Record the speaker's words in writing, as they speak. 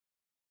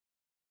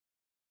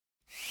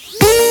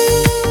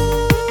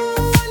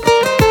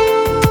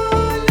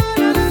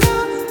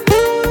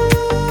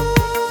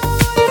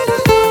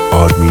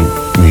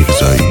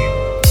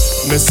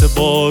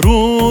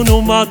بارون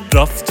اومد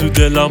رفت تو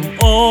دلم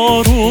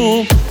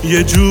آروم،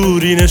 یه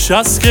جوری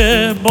نشست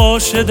که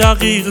باشه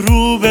دقیق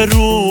رو به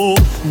رو.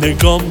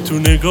 نگام تو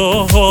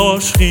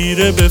نگاهاش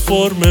خیره به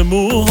فرم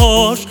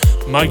موهاش،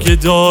 مگه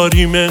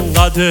داریم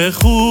انقدر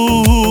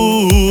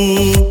خوب؟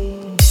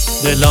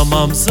 دلم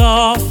هم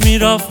ضعف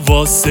میرفت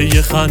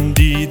واسه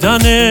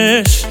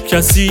خندیدنش،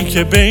 کسی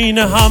که بین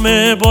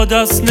همه با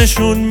دست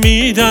نشون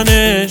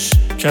میدنش،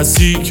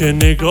 کسی که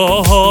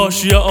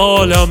نگاهاش یه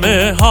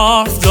عالمه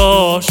حرف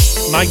داشت.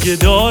 مگه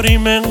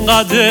داریم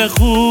انقدر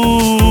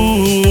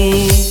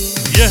خوب؟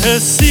 یه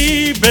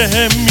حسی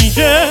بهم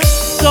میگه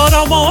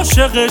دارم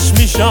عاشقش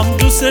میشم،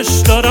 دوستش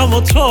دارم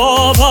و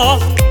تا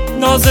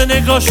ناز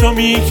نگاشو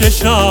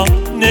میکشم،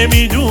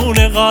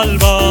 نمیدونه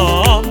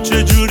قلبم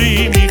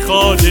چجوری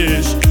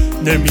میخوادش،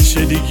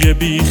 نمیشه دیگه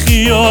بی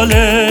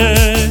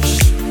خیالش.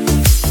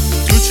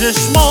 تو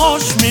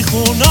چشماش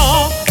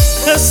میخونم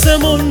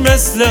حسمون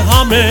مثل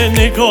همه،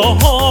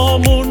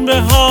 نگاهامون به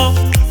هم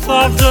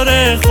فرق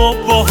داره خب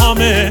با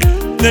همه.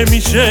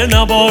 نمیشه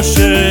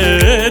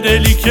نباشه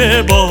دلی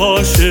که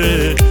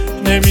باشه،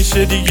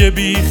 نمیشه دیگه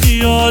بی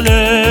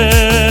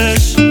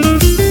خیالش.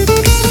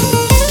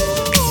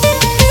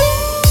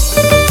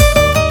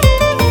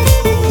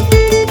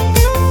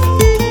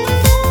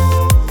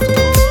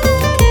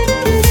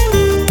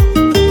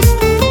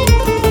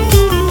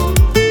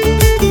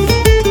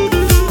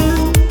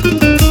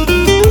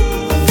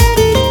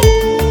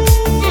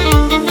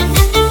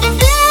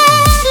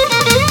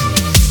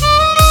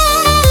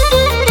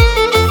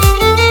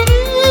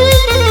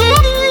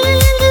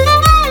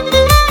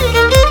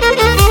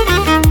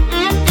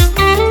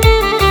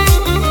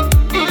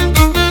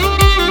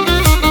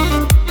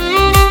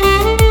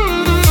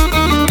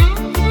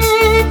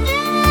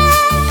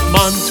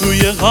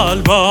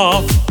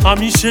 قلبم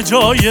همیشه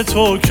جای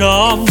تو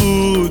کم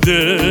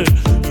بوده،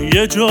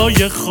 یه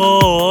جای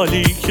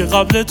خالی که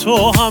قبل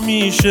تو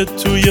همیشه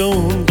توی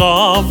اون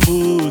غم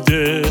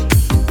بوده.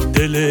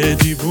 دل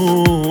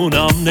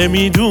دیوونم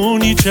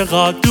نمیدونی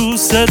چقدر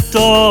دوست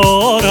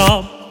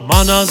دارم،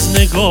 من از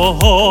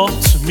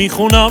نگاهات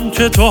میخونم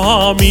که تو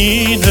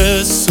همین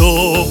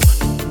حسو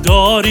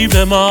داری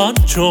به من،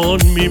 چون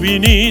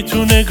میبینی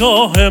تو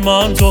نگاه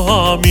من تو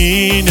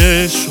همین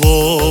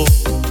عشقو.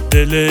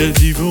 دل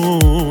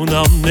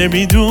دیوونم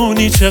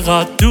نمیدونی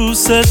چقدر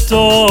دوست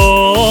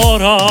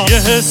دارم، یه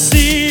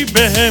حسی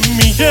بهم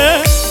میگه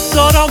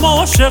دارم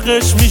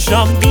عاشقش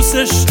میشم،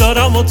 دوستش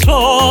دارم و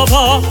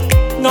تا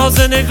ناز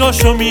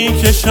نگاشو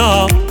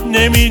میکشم،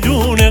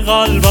 نمیدونه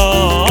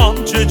قلبم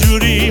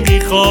چجوری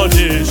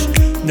میخوادش،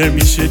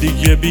 نمیشه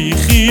دیگه بی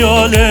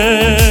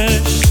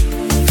خیالش.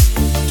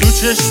 تو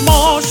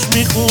چشماش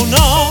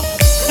میخونم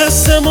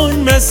حسمون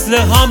مثل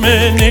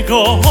همه،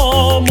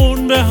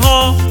 نگاهامون به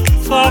هم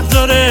فرق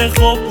داره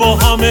خب با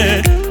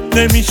همه.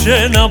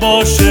 نمیشه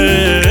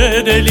نباشه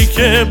دلی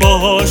که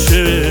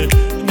باشه،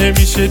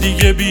 نمیشه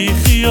دیگه بی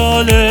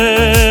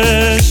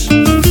خیالش.